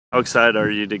How excited are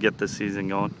you to get this season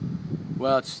going?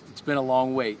 Well, it's been a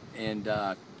long wait, and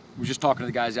we're just talking to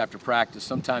the guys after practice.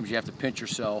 Sometimes you have to pinch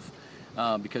yourself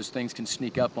because things can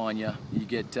sneak up on you. You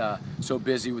get so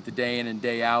busy with the day in and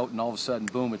day out, and all of a sudden,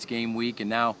 boom, it's game week, and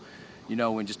now,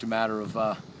 in just a matter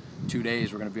of 2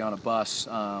 days, we're going to be on a bus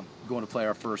going to play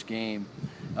our first game.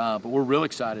 But we're real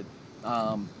excited.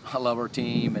 I love our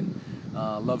team and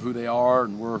love who they are,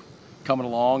 and we're coming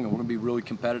along, and we're going to be really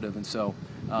competitive, and so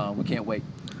we can't wait.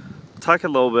 Talk a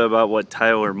little bit about what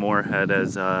Tyler Moorhead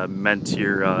has meant to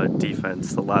your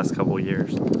defense the last couple of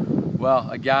years. Well,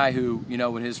 a guy who,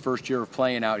 in his first year of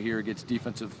playing out here gets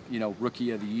defensive,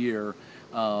 rookie of the year,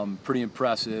 pretty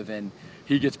impressive, and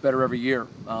he gets better every year.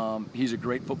 He's a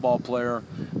great football player,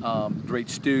 great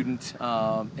student,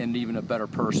 and even a better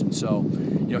person. So,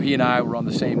 he and I were on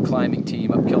the same climbing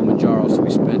team up Kilimanjaro, so we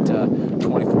spent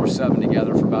 24/7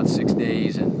 together for about 6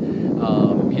 days,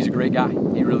 and he's a great guy.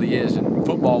 He really is, and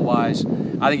football-wise,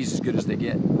 I think he's as good as they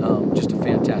get. Just a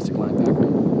fantastic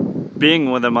linebacker.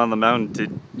 Being with him on the mound,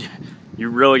 did you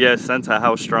really get a sense of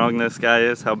how strong this guy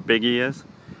is, how big he is?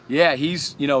 Yeah,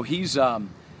 he's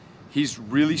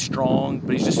really strong,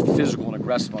 but he's just physical and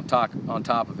aggressive on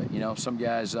top of it. Some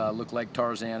guys look like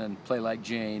Tarzan and play like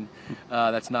Jane.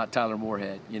 That's not Tyler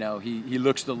Moorhead. He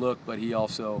looks the look, but he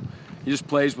just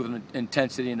plays with an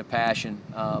intensity and a passion,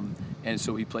 and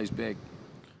so he plays big.